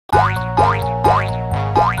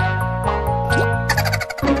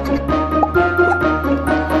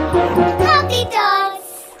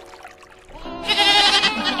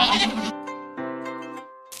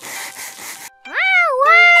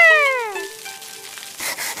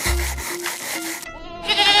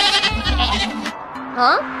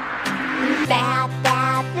Huh? Baa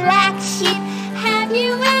Baa Black Sheep, have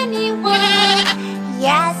you any wool?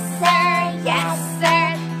 Yes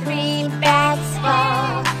sir, 3 bags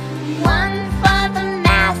full. One for the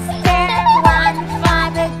master, one for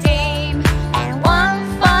the dame, and one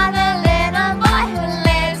for the little boy who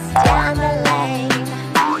lives down the lane.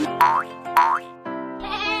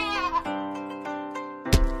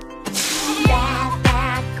 Baa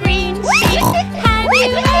Baa Green Sheep, have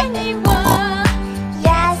you any wool?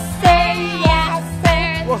 Yes sir,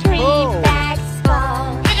 3 bags full.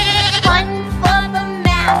 One for the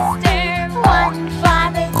master, one for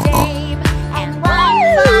the dame, and one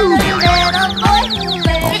for the little boy who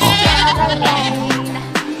lives down the lane.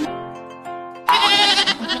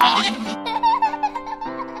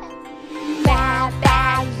 Baa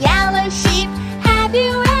Baa Yellow Sheep, have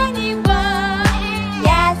you any wool?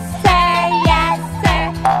 Yes sir,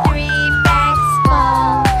 3 bags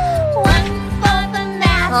full. One for the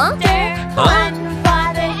master, one for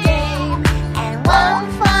the dame, and one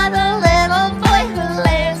for the little boy who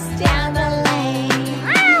lives down the lane.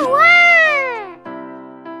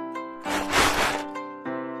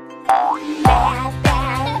 Baa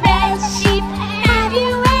Baa Red Sheep, have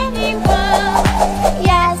you any wool?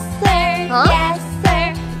 Yes sir,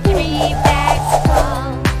 3 bags full.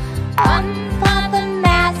 One for the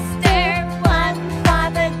master, one for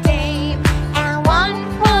the dame, and one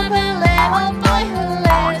for the little boy who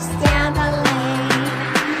lives down the lane.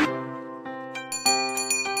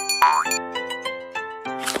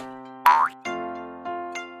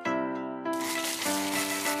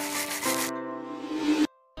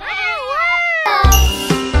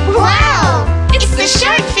 Wow! It's the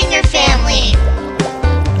shark finger family!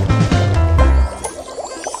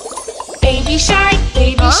 Baby shark,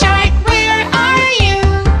 where are you?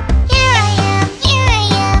 Here I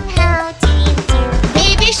am, how do you do?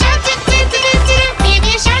 Baby shark, do-do-do-do-do,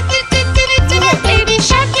 baby shark, do-do-do-do-do, baby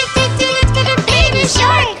shark, do-do-do-do-do, baby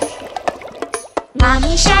shark.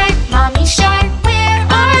 Mommy shark, where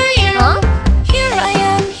are you? Here I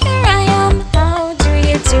am, how do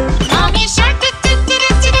you do? Mommy shark,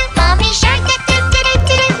 do-do-do-do-do, mommy shark,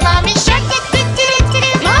 do-do-do-do-do, mommy shark, do-do-do-do-do,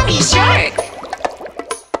 mommy shark.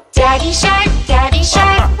 Daddy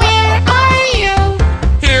shark, where are you?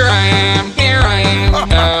 Here I am,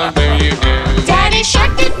 how do you do? Daddy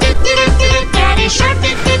shark, do-do-do-do-do, daddy shark,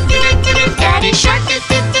 do-do-do-do-do, daddy shark,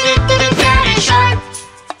 do-do-do-do-do, daddy shark.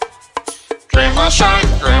 Grandma shark,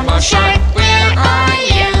 Where are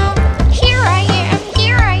you? Here I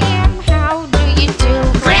am, how do you do?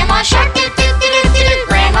 Grandma shark, do-do-do-do-do,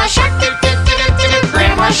 grandma shark, do-do-do-do-do,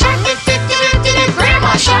 grandma shark, do-do-do-do-do,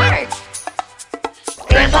 grandma shark.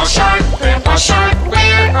 Grandpa shark,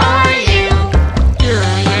 where are you? Here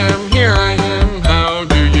I am, how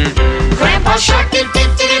do you do? Grandpa shark,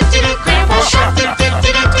 do-do-do-do-do, grandpa shark,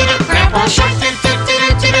 do-do-do-do-do, grandpa shark,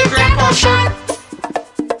 do-do-do-do-do, grandpa shark.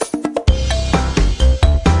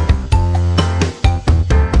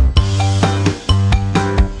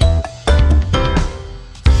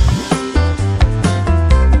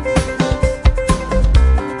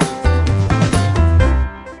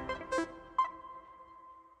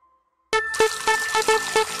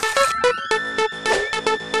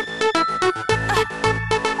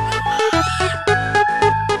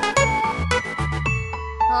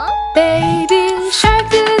 Baby shark,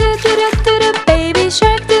 do-do-do-do-do, baby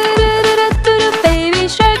shark, do-do-do-do-do, baby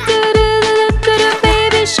shark, do-do-do-do-do,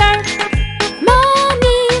 baby shark.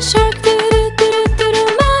 Mommy shark, do-do-do-do-do,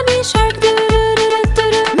 mommy shark,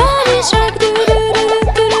 do-do-do-do-do, mommy shark,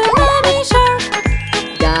 do-do-do-do-do, mommy shark.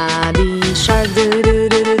 Daddy shark,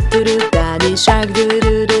 do-do-do-do-do, daddy shark,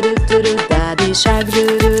 do-do-do-do-do, daddy shark,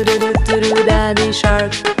 do-do-do-do-do, daddy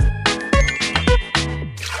shark.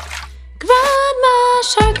 Grandma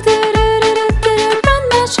shark, do-do-do-do-do,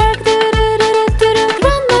 grandma shark, do-do-do-do-do,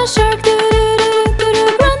 grandma shark, do-do-do-do-do,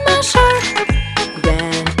 grandma shark.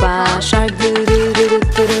 Grandpa shark,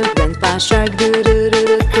 do-do-do-do-do, grandpa shark,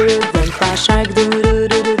 do-do-do-do-do, grandpa shark,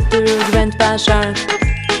 do-do-do-do-do, grandpa shark.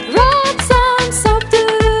 Rub some soap,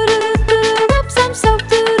 do-do-do-do-do, rub some soap,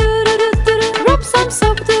 do-do-do-do-do, rub some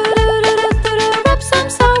soap, do-do-do-do-do, rub some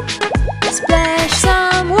soap. Splash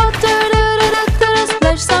some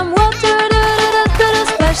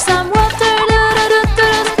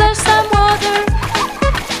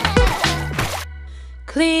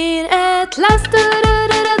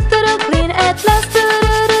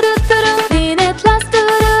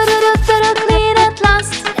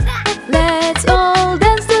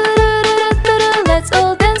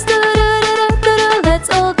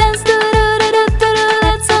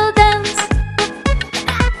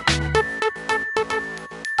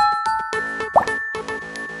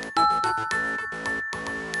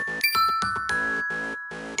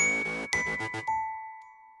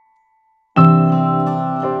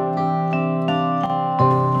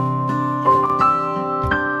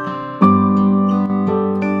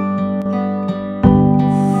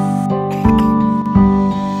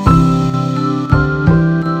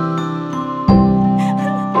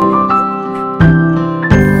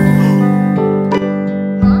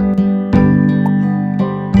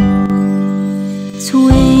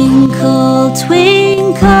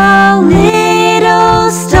twinkle,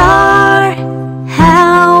 little star,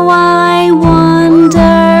 how I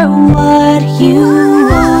wonder what you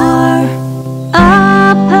are.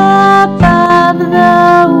 Up above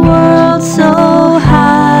the world so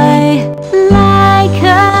high, like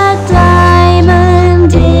a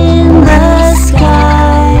diamond in the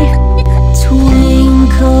sky.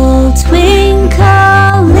 Twinkle,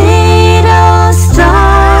 twinkle, little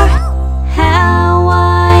star, how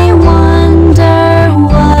I wonder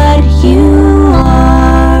what you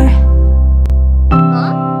are.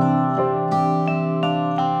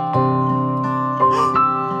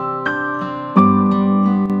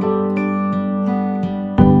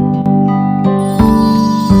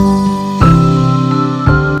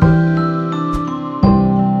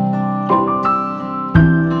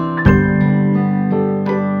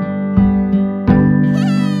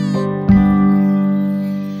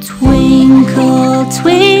 Twinkle,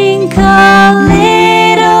 twinkle,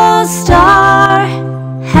 little star,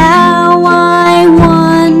 how I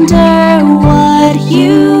wonder what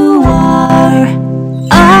you are.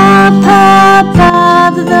 Up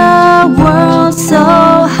above the world so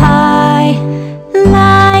high,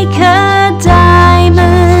 like a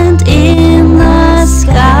diamond in the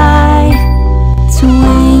sky.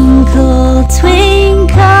 Twinkle,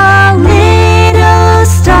 twinkle, little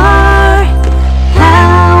star,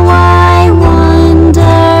 how I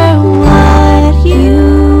wonder what you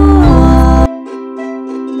are.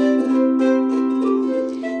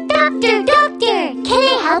 Doctor, can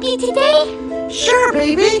I help you today? Sure,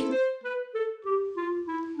 baby.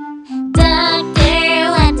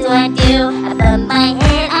 Doctor, what do I do? I bump my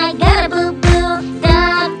head, I got a boo-boo.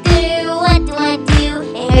 Doctor, what do I do?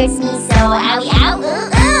 It hurts me so, owie, ow, ooh,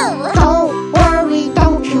 ooh. Don't worry,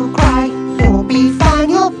 don't you cry. You'll be fine,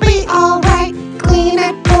 you'll be alright. Clean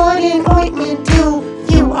it, put in ointment too.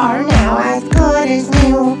 You are now as good as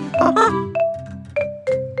new.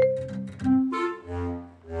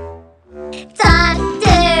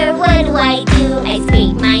 Doctor, what do I do? I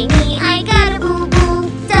scrape my knee, I got a boo-boo.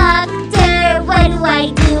 Doctor, what do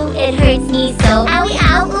I do? It hurts me so, owie,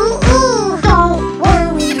 ow, ooh, ooh. Don't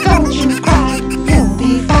worry, don't you cry. You'll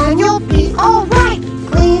be fine, you'll be alright.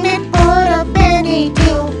 Clean it, put a Band-Aid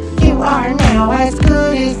too. You are now as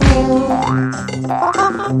good as new.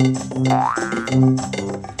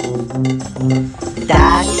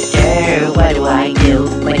 Doctor, what do I do?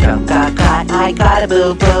 My throat got caught, I got a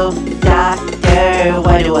boo-boo. Doctor,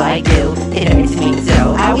 what do I do? It hurts me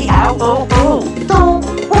so, owie, ow, ooh, ooh. Don't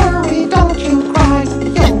worry, don't you cry.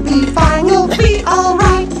 You'll be fine, you'll be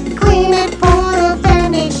alright. Clean it, put a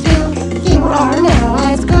Band-Aid too. You are now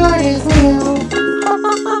as good as new.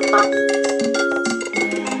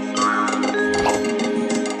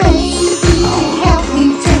 Baby, help me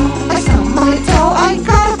too. I stubbed my toe, I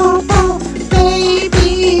got a boo-boo.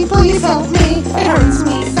 Baby, please help me. It hurts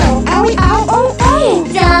me so. Owie, ow, oh, oh.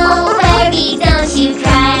 Don't worry, don't you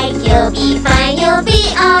cry. You'll be fine, you'll be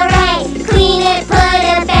alright. Clean it, put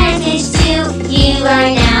a bandage too. You are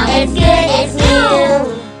now as good as new.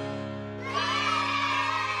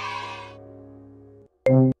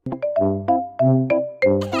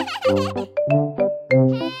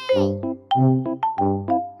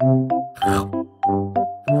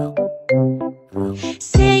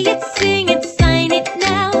 Say it, sing it, sign it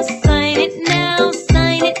now, sign it now,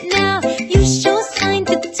 sign it now. You show a sign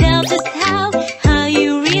to tell just how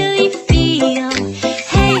you really feel.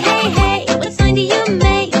 Hey, hey, hey, what sign do you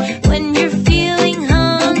make when you're feeling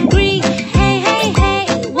hungry? Hey, hey, hey,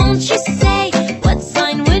 won't you say, what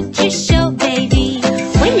sign would you show, baby?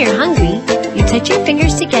 When you're hungry, you touch your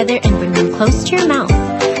fingers together and bring them close to your mouth,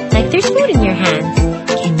 like there's food in your hands.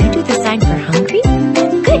 Can you do the sign for hungry?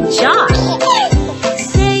 Good job!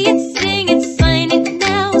 Say it, sing it, sign it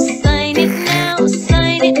now, sign it now,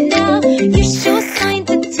 sign it now. You show a sign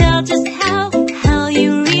to tell just how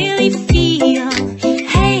you really feel.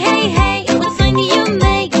 Hey, hey, hey, what sign do you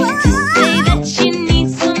make to say that you need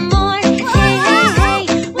some more? Hey, hey,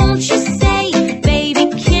 hey, won't you say, baby,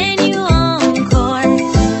 can you encore?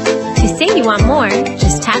 To say you want more,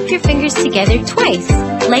 just tap your fingers together twice,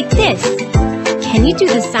 like this. Can you do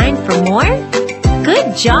the sign for more?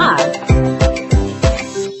 Good job!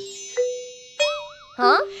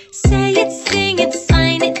 Huh? Say it, sing it,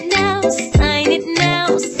 sign it now, sign it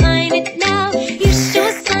now, sign it now. You show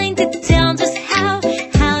a sign to tell just how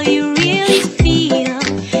you really feel.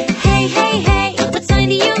 Hey, hey, hey, what sign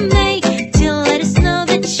do you make to let us know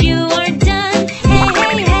that you are done? Hey,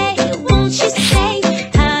 hey, hey, won't you say,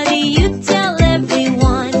 how do you tell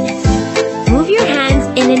everyone? Move your hands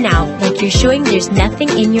in and out like you're showing there's nothing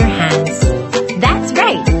in your hands. That's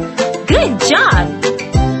right.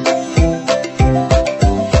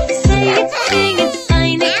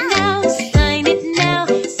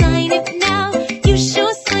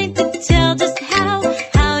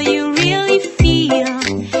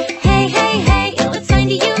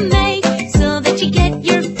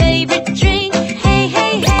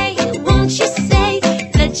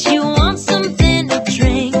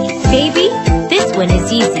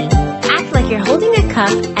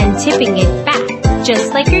 tipping it back,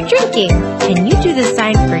 just like you're drinking. Can you do the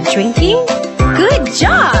sign for drinking? Good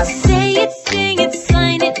job! Say it, sing it,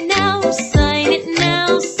 sign it now, sign it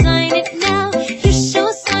now, sign it now. You show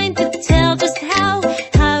a sign to tell just how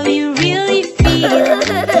you really feel.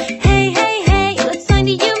 Hey, hey, hey, what sign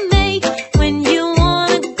do you make when you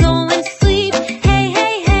wanna go and sleep? Hey,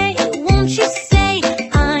 hey, hey, won't you say,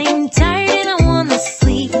 I'm tired and I wanna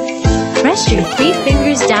sleep. Press your 3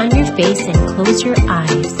 fingers down your face and close your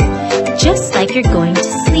eyes, just like you're going to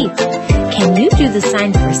sleep. Can you do the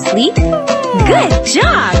sign for sleep? Good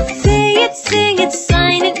job! Say it, sing it,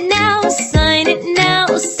 sign it now, sign it now,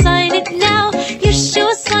 sign it now. You show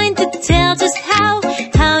a sign to tell just how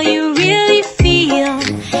you really feel.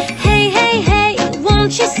 Hey, hey, hey,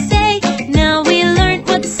 won't you say, now we learned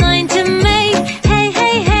what sign to make. Hey,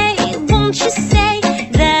 hey, hey, won't you say,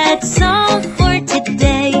 that's all for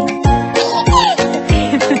today.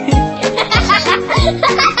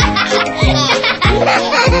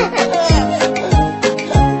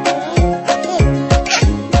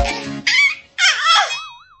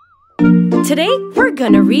 Today, we're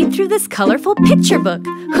gonna read through this colorful picture book.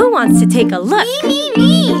 Who wants to take a look?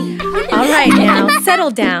 Me! All right, now,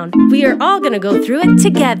 settle down. We are all gonna go through it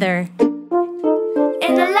together.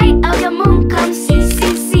 In the light of the moon comes see,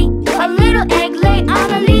 see, see. A little egg lay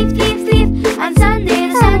on a leaf, leaf, leaf. On Sunday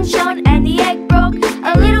the sun shone and the egg broke.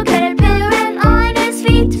 A little caterpillar ran on his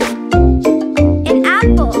feet. An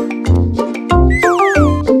apple.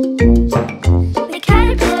 The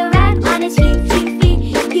caterpillar ran on his feet, feet, feet.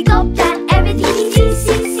 He gulped down everything he see,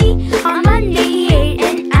 see, see. On Monday he ate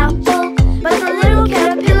an apple, but the little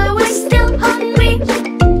caterpillar was still hungry.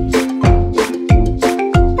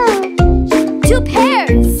 2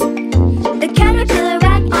 pears. The caterpillar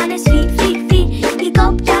ran on his feet, feet, feet. He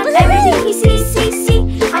gulped down everything he see, see, see.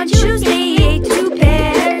 On Tuesday he ate 2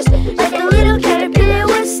 pears, but the little caterpillar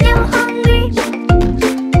was still hungry.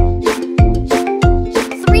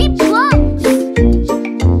 3 plums.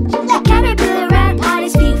 The caterpillar ran on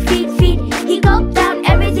his feet, feet, feet. He gulped down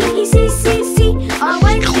everything he see, see, see. On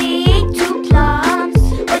Wednesday he ate 2 plums,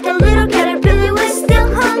 but the little caterpillar was still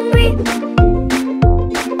hungry.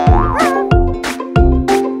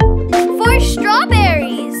 4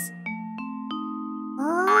 strawberries.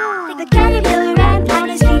 The caterpillar ran on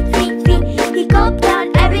his feet, feet, feet. He gulped down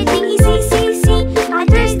everything he see, see, see. On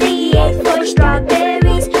Thursday he ate 4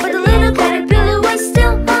 strawberries, but the little caterpillar was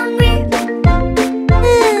still hungry.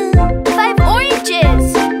 5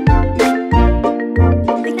 oranges.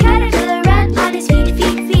 The caterpillar ran on his feet,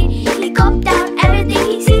 feet, feet. He gulped down everything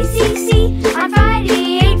he see, see, see. On Friday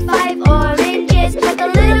he ate 5 oranges, but the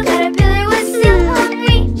little caterpillar was still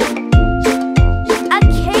hungry. A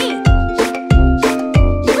cake.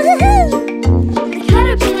 The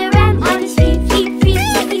caterpillar ran on his feet, feet, feet.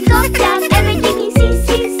 He gulped down everything he see,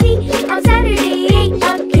 see, see. On Saturday he ate a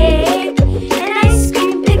cake, an ice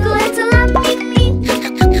cream, pickle, and salami.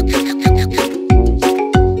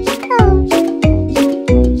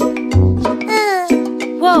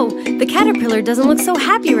 Whoa, the caterpillar doesn't look so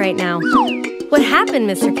happy right now. What happened,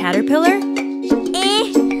 Mr. Caterpillar?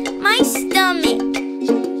 My stomach.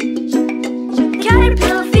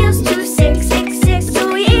 Caterpillar feels too sick, sick, sick.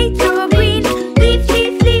 So he ate through a green leaf,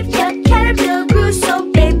 leaf, leaf. The caterpillar grew so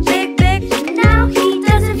big, big, big. Now he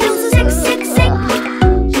doesn't feel so sick, sick, sick.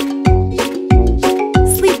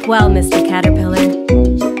 Sleep well, Mr. Caterpillar.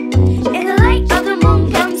 In the light of the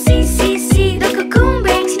moon comes see, see, see. The cocoon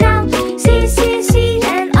breaks now, see, see, see.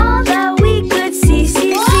 And all that we could see,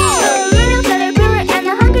 see, see. The little caterpillar and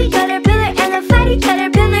the hungry caterpillar and the fatty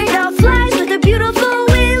caterpillar now flies with a beautiful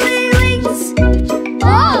wings.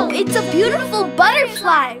 Oh, it's a beautiful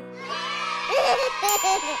butterfly.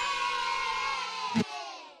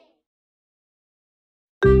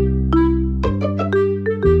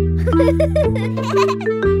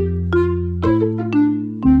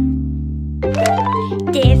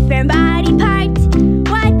 Different body parts,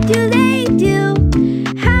 what do they do?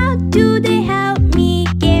 How do they help me?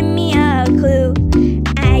 Give me a clue.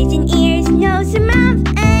 Eyes and ears, nose and mouth,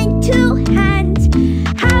 and 2 hands.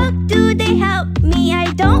 How do they help me?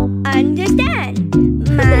 I don't understand.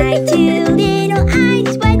 My 2 little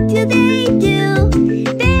eyes, what do?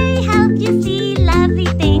 They help you see lovely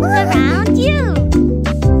things around you.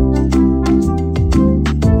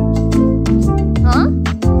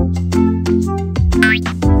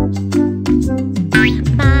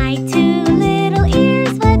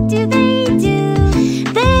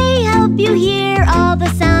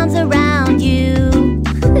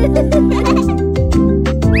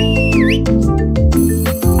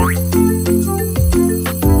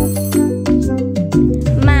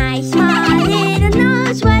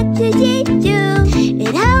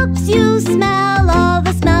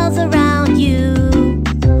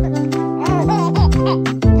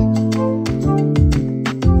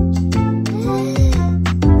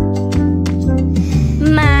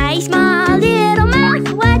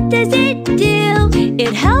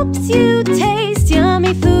 It helps you taste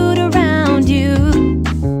yummy food around you.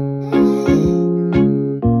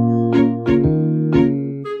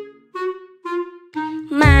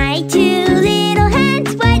 My two little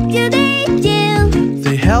hands, what do?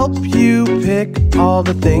 They help you pick all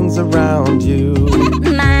the things around you.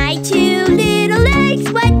 My two little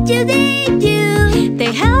legs, what do?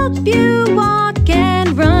 They help you walk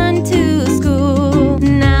and run to school.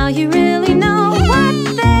 Now you really know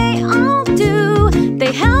what they all do.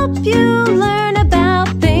 They help you learn about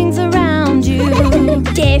things around you.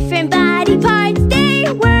 Different body parts,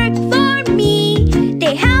 they work for me.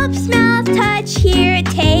 They help smell, touch, hear,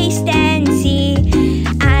 taste, and see.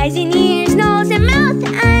 Eyes and ears, nose and mouth,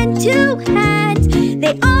 and two hands.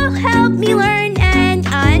 They all help me learn and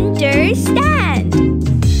understand.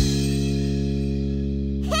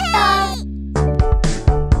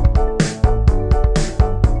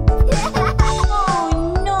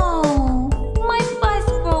 Oh no, my bus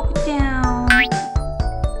broke down.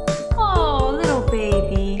 Oh, little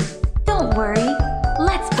baby, don't worry.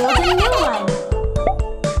 Let's build a new one.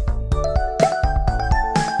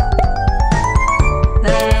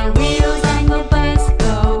 The wheels on your bus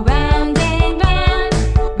go round and round,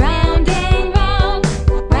 round and round,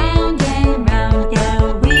 round and round. The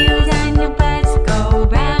wheels on your bus go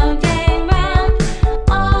round and round,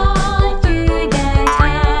 all through the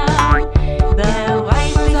town. The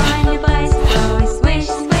wipers on your bus go swish,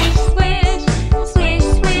 swish, swish, swish,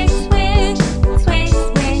 swish, swish, swish,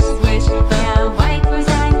 swish, swish. The wipers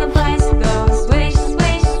on your bus go swish,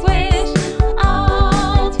 swish, swish,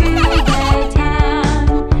 all through the town.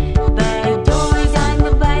 The doors on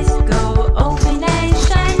the bus go open and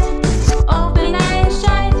shut, open and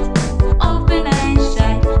shut, open and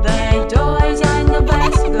shut. The doors on the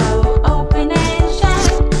bus go open and shut,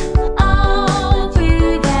 all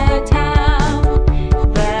through the town.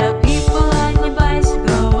 The people on the bus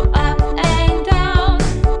go up and down,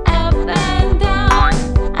 up and down,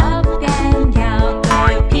 up and down.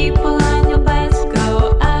 The people on the bus go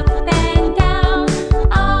up and down,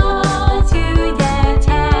 all through the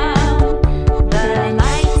town. The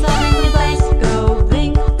lights on the bus go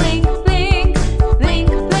blink, blink, blink, blink,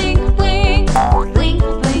 blink, blink, blink,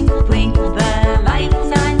 blink, blink. The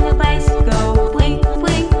lights on the bus go blink,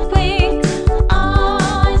 blink, blink,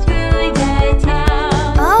 all through the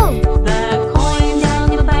town. Oh, The coins on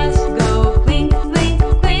the bus go blink, blink,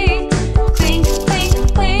 blink, blink, blink,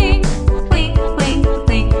 blink, blink, blink,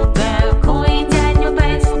 blink. The coins on your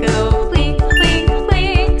bus go blink, blink,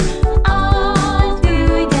 blink, all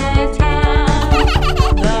through the town.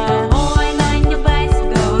 The horn on your bus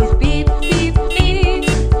goes beep, beep, beep,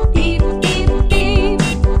 beep, beep, beep,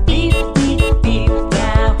 beep, beep, beep. The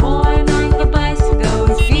horn on your bus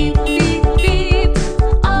goes beep, beep, beep,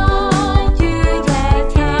 all through the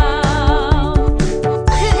town.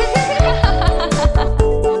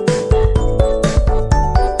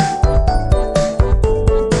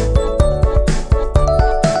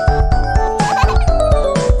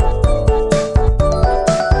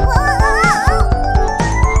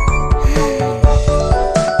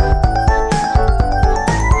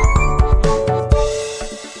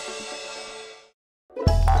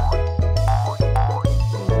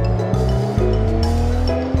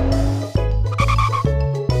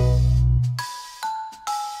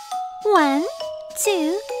 1,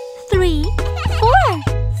 2, 3, 4,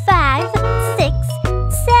 5, 6,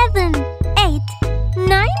 7, 8,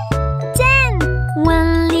 9, 10.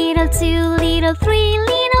 1 little, 2 little, 3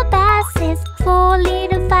 little buses, 4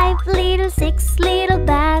 little, 5 little, 6 little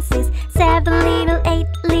buses, 7 little, 8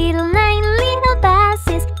 little, 9 little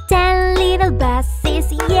buses, 10 little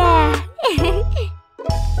buses, yeah.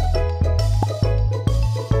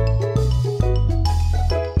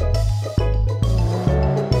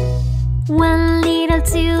 1 little,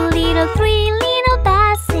 2 little, 3 little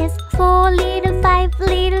buses, 4 little, 5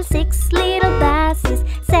 little, 6 little buses,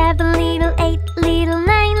 7 little, 8 little,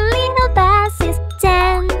 9 little buses,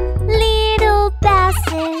 10 little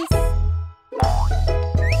buses.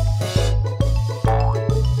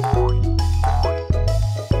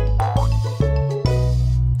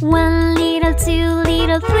 1 little, 2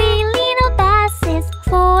 little, 3 little buses,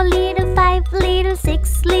 4 little, 5 little,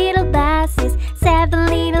 6 little buses, 7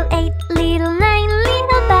 little, 8 little, 9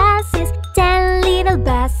 little buses, 10 little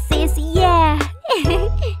buses, yeah.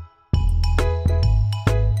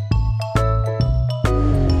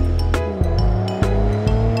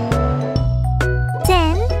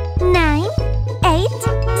 10, 9, 8,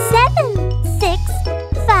 7, 6,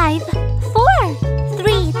 5, 4,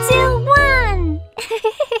 3, 2, 1.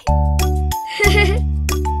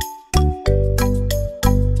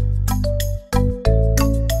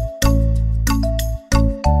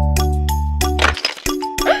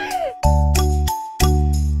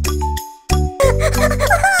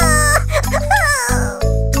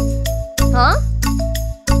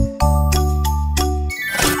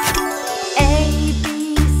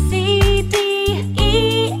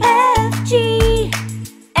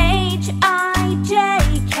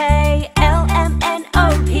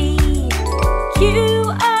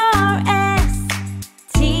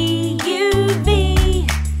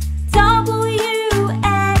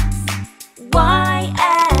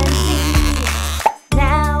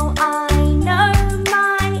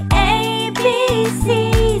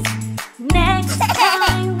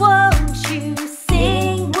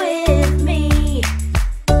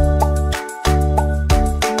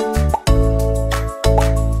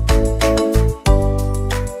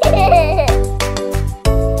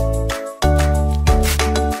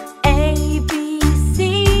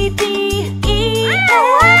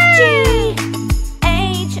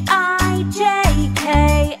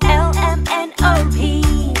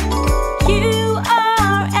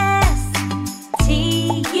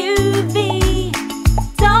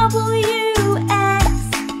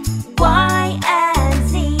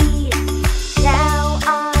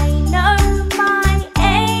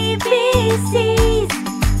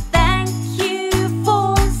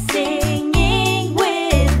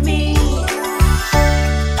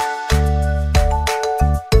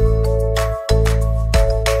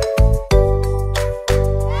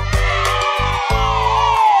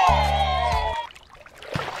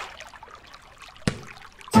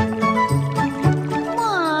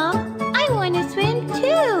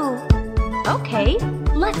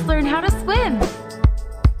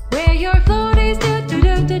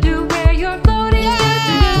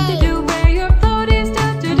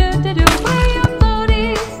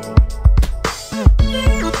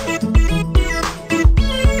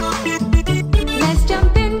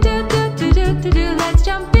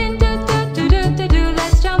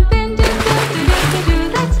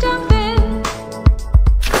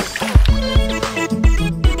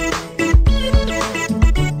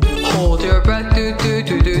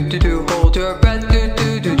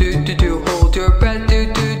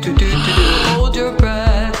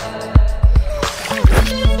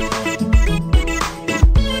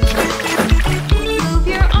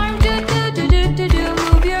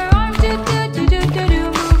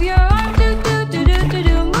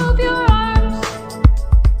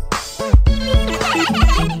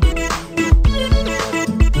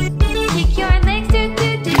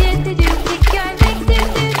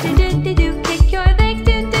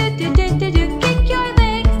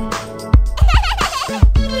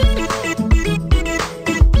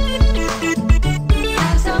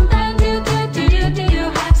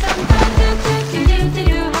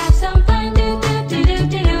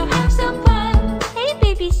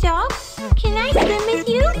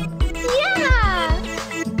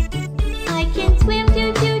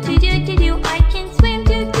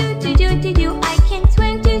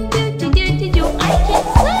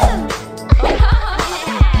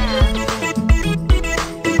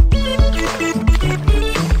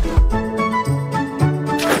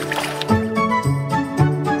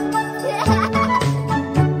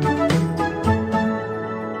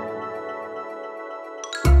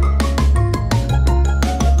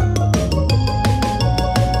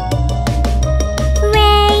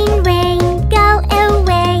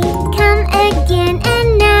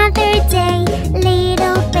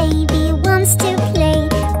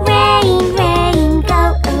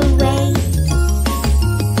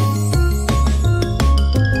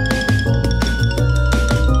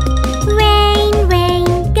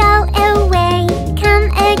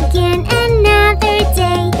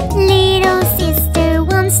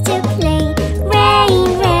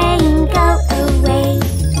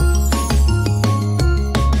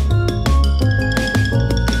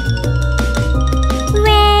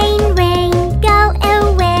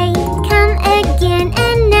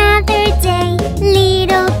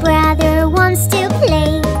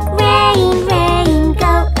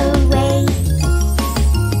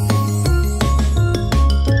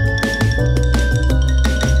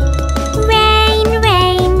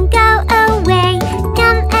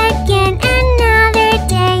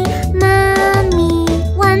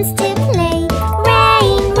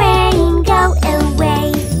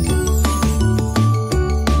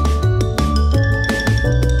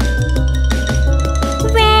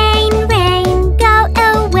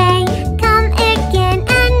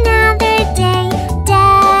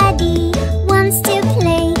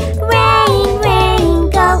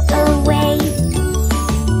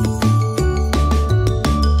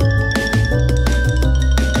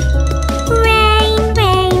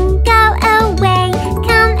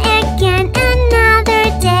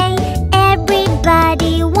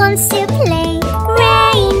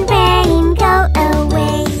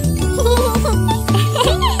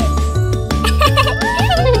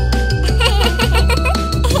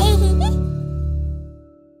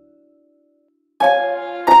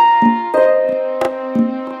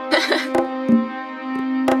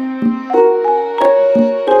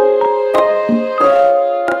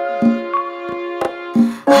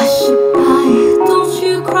 Hush-a-bye, don't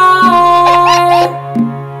you cry.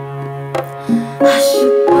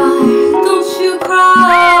 Hush-a-bye, don't you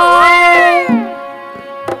cry.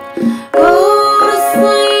 Go to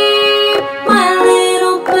sleep, my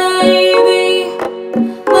little baby.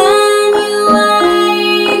 When you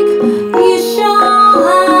wake, you shall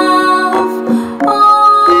have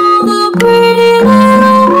all the pretty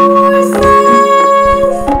little horses.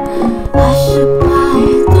 Hush-a-bye,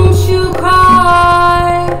 don't you cry.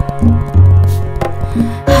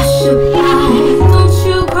 Hush-a-bye, don't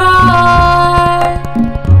you cry.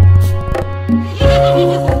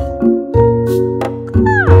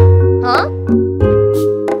 Huh?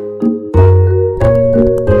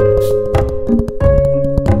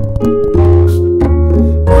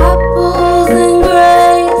 Apples and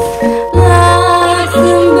grays, blacks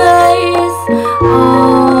and bays,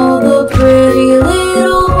 all the pretty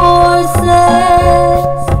little horses.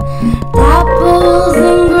 Apples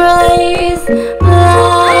and grays,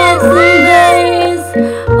 blacks and bays,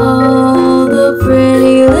 all the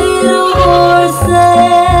pretty little horses.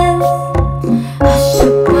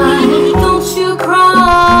 Hush-a-bye, don't you cry.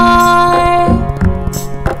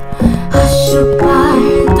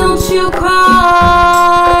 Hush-a-bye, don't you cry.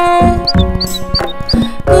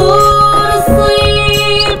 Go to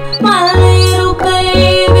sleep, my little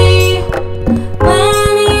baby.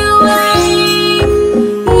 When you wake,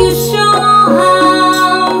 you shall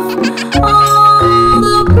have all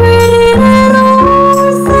the pretty little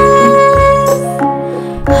horses.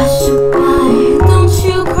 Hush-a-bye, don't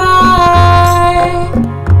you cry.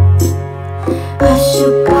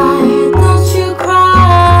 Hush-a-bye, don't you cry.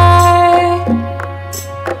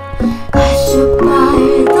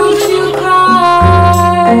 Hush-a-bye, don't you cry.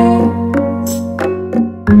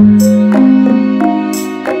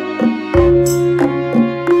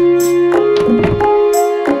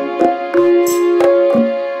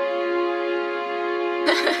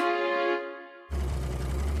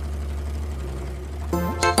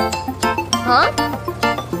 Huh?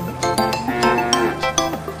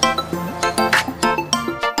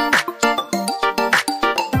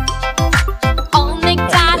 Old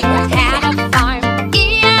MacDonald had a farm,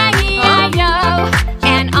 E-I-E-I-O.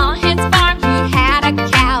 And on his farm he had a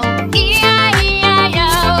cow, E-I-E-I-O.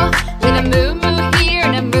 With a moo-moo here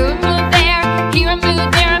and a moo-moo there, here a moo,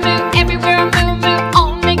 there a moo, everywhere a moo-moo.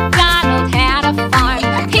 Old MacDonald had a farm,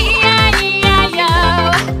 E-I-E-I-O.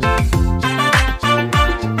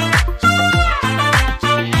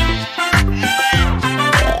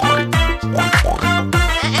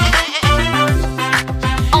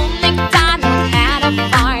 Old MacDonald had a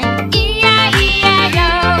farm, E-I-E-I-O.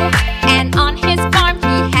 And on his farm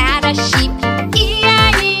he had a sheep,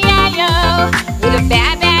 E-I-E-I-O. With a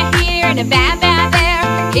baa baa here and a baa baa there,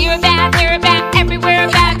 here a baa, there a baa, everywhere a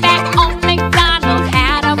baa baa. Old MacDonald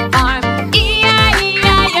had a farm,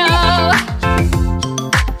 E-I-E-I-O.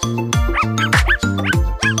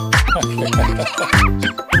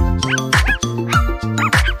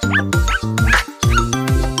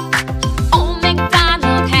 Old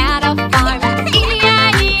MacDonald had a farm,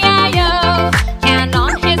 E-I-E-I-O. And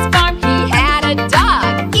on his farm he had a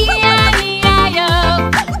dog, E-I-E-I-O.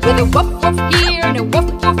 With a woof woof here and a woof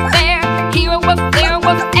woof there, here a woof, there a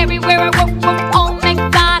woof, everywhere a woof woof. Old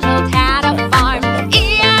MacDonald had a farm,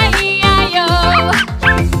 E-I-E-I-O.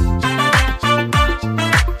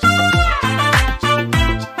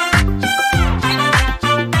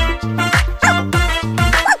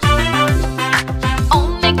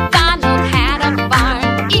 Old MacDonald had a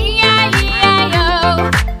farm, E-I-E-I-O.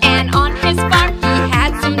 And on his farm he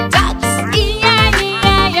had some ducks,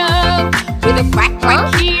 E-I-E-I-O. With a quack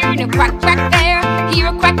quack here and a quack quack there, here a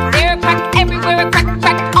quack, there a quack, everywhere a quack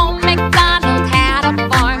quack. Old MacDonald had a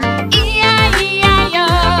farm, E-I-E-I-O.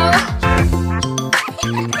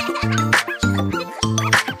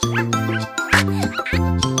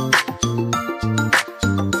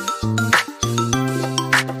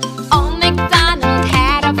 Old MacDonald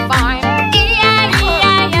had a farm,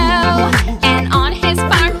 E-I-E-I-O. And on his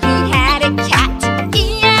farm he had a cat,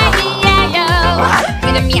 E-I-E-I-O.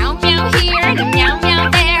 With a meow meow here and a meow meow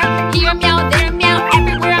there, here a meow, there a meow,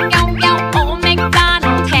 everywhere a meow meow. Old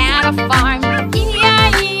MacDonald had a farm,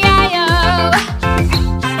 E-I-E-I-O.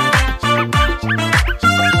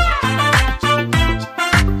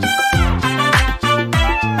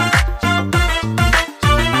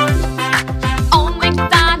 Old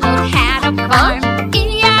MacDonald had a farm,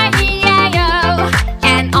 E-I-E-I-O.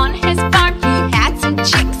 And on his farm he had some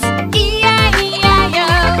chicks, E-I-E-I-O.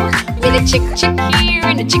 With a chick chick here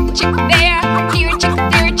and a chick chick there, here a chick,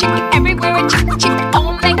 there a chick, everywhere a chick chick.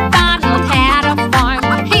 Old MacDonald had a farm,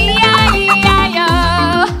 E-I-E-I-O.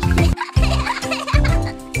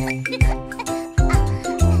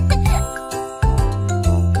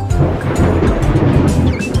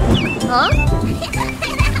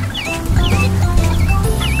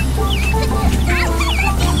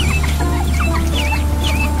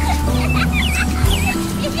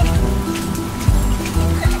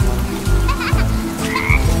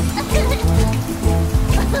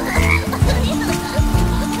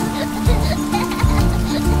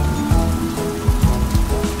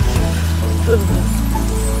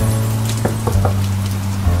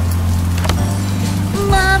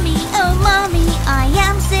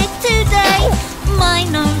 My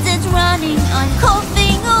nose is running, I'm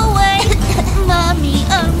coughing away. Mummy,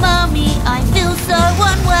 oh mummy, I feel so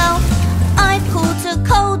unwell. I've caught a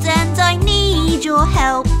cold and I need your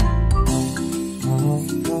help.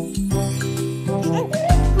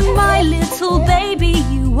 My little baby,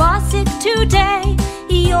 you are sick today.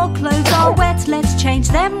 Your clothes are wet, let's change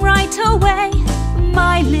them right away.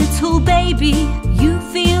 My little baby, you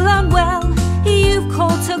feel unwell. You've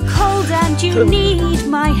caught a cold and you need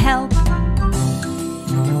my help.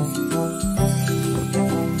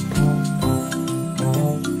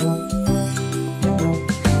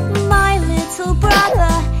 My little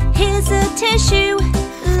brother, here's a tissue.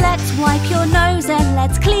 Let's wipe your nose and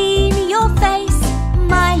let's clean your face.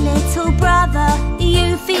 My little brother,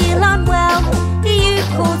 you feel unwell. You've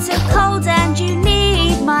caught a cold and you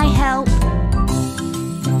need my help.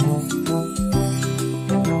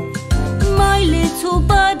 My little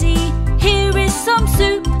buddy, here is some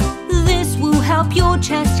soup. This will help your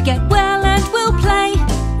chest get well and we'll play.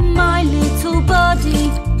 My little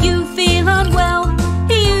buddy, you feel unwell.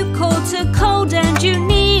 You've caught a cold and you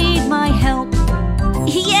need my help.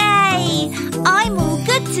 Yay! I'm all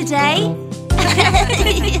good today.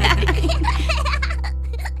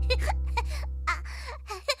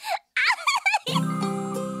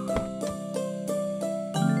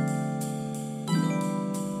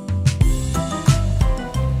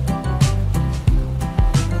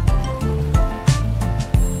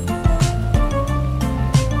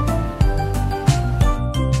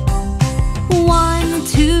 1,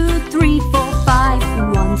 2, 3, 4,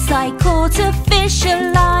 5. Once I caught a fish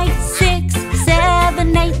alive. 6,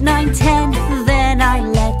 7, 8, 9, 10. Then I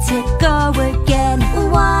let it go again.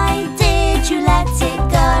 Why did you let it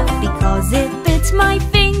go? Because it bit my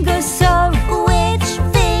finger so. Which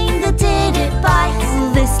finger did it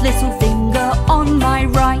bite? This little finger on my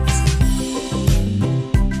right.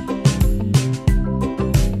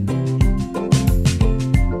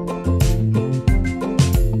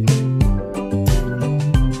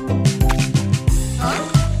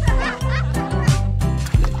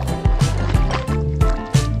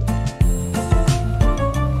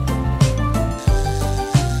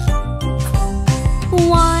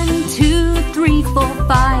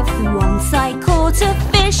 Once I caught a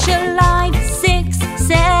fish alive. 6,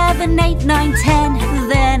 7, 8, 9, 10.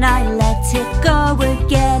 Then I let it go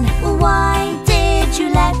again. Why did you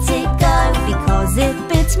let it go? Because it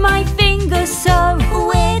bit my finger so.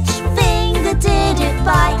 Which finger did it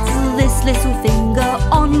bite? This little finger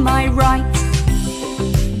on my right.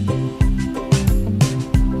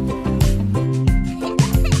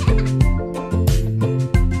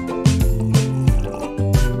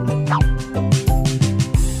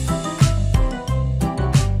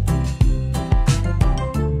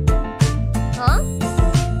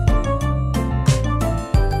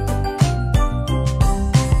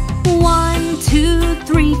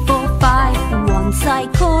 I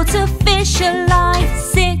caught a fish alive.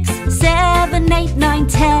 6, 7, 8, 9,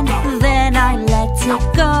 10. Then I let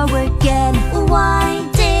it go again. Why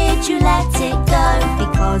did you let it go?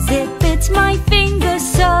 Because it bit my finger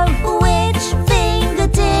so. Which finger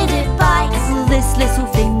did it bite? This little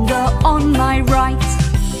finger on my right.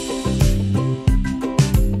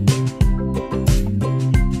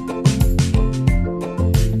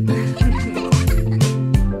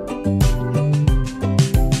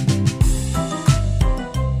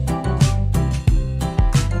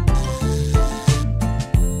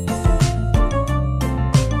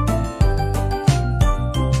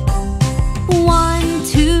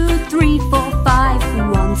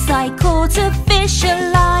 I caught a fish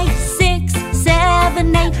alive. 6,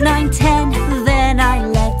 7, 8, 9, 10. Then I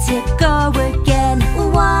let it go again.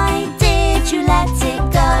 Why did you let it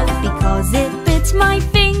go? Because it bit my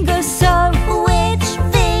finger so. Which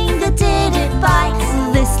finger did it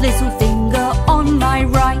bite? This little finger on my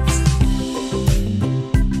right.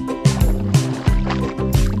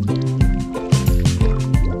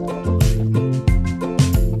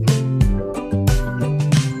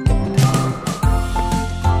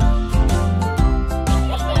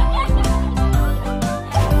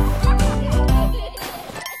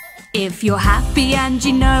 If you're happy and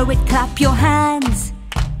you know it, clap your hands.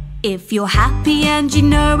 If you're happy and you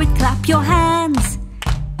know it, clap your hands.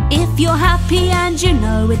 If you're happy and you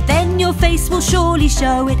know it, then your face will surely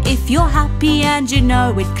show it. If you're happy and you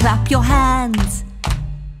know it, clap your hands.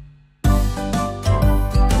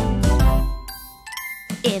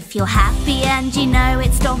 If you're happy and you know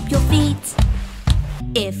it, stomp your feet.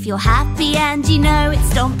 If you're happy and you know it,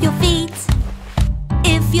 stomp your feet.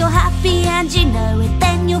 If you're happy and you know it,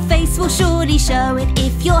 then your face will surely show it.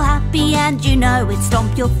 If you're happy and you know it,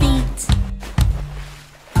 stomp your feet.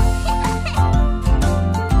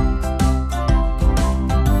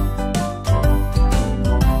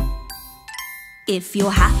 If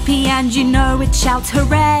you're happy and you know it, shout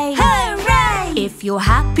hooray! Hooray! If you're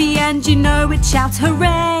happy and you know it, shout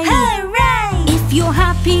hooray! Hooray! If you're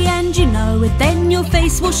happy and you know it, then your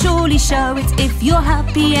face will surely show it. If you're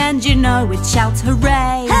happy and you know it, shout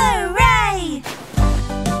hooray! Hooray!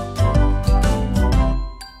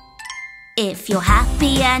 If you're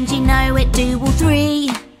happy and you know it, do all three.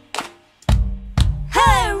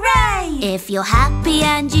 Hooray! If you're happy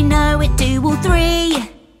and you know it, do all three.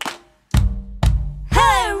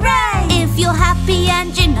 Hooray! If you're happy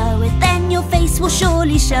and you know it, then your face will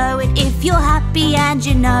surely show it. If you're happy and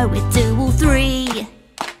you know it, do all three.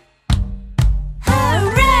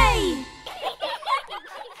 Hooray!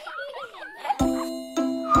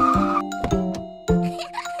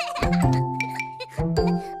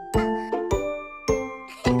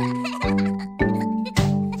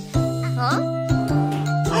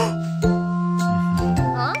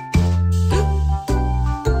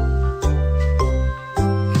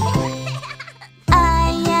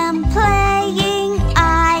 I am playing,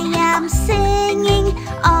 I am singing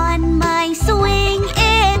on my swing.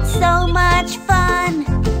 It's so much fun.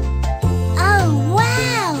 Oh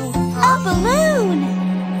wow, a balloon!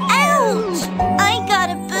 Ouch! I got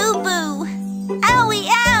a boo-boo. Owie,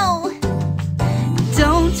 ow!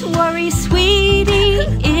 Don't worry, sweetie,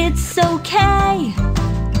 it's okay.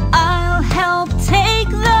 I'll help take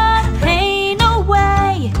the pain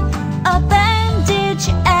away. A bandage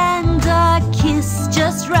and a kiss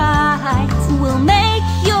just right will make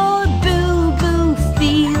your boo-boo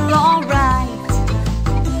feel alright.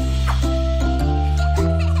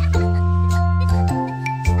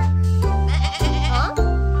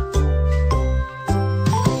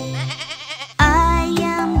 I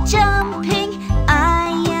am jumping,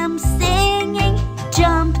 I am singing.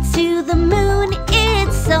 Jump to the moon,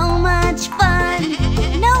 it's so much fun.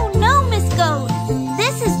 No, no, Miss Goat,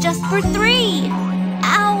 this is just for three.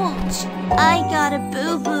 Ouch, I got a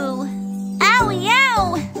boo-boo. Owie,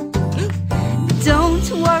 ow! Don't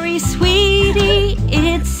worry, sweetie,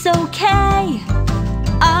 it's okay.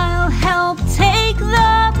 I'll help take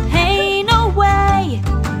the pain away.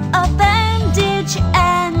 A bandage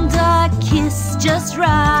and a kiss just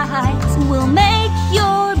right will make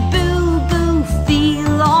your boo-boo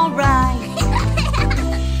feel alright.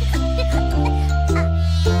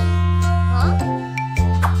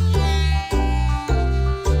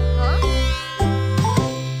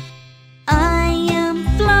 I am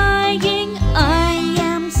flying, I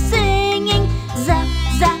am singing. Zap,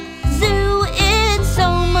 zap, zoo, it's so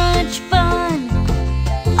much fun.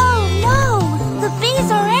 Oh no, the bees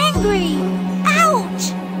are angry.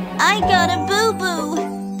 Ouch! I got a boo-boo.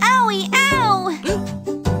 Owie, ow!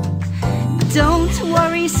 Don't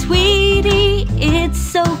worry, sweetie,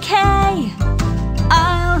 it's okay.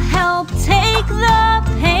 I'll help take the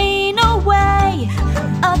pain away.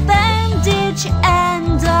 A bandage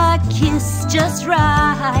and a kiss just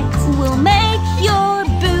right will make your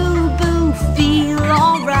boo-boo feel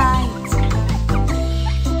alright.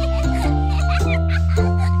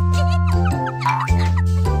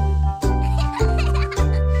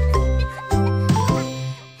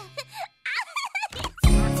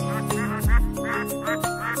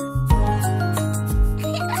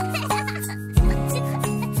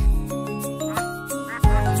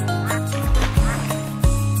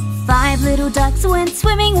 Five little ducks went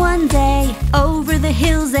swimming one day, over the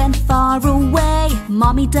hills and far away.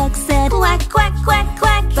 Mommy duck said quack, quack, quack,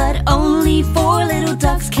 quack, but only 4 little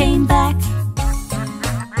ducks came back.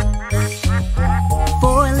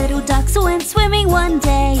 4 little ducks went swimming one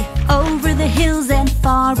day, over the hills and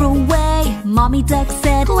far away. Mommy duck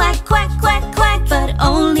said quack, quack, quack, quack, but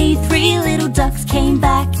only 3 little ducks came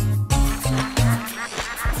back.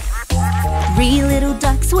 3 little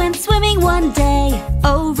ducks went swimming one day,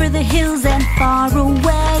 over the hills and far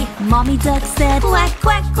away. Mommy duck said quack,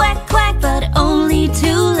 quack, quack, quack, but only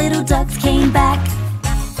 2 little ducks came back.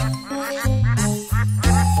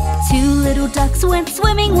 2 little ducks went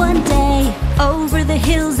swimming one day, over the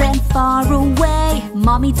hills and far away.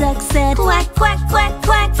 Mommy duck said quack, quack, quack,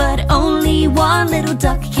 quack, but only 1 little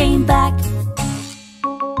duck came back.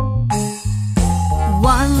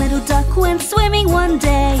 1 little duck went swimming one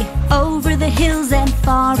day, over the hills and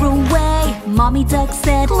far away. Mommy duck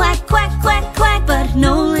said quack, quack, quack, quack, but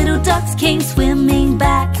no little ducks came swimming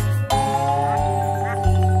back.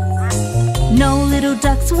 No little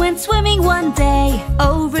ducks went swimming one day,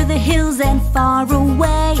 over the hills and far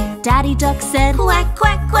away. Daddy duck said quack,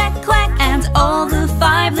 quack, quack, quack, and all the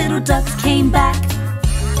 5 little ducks came back.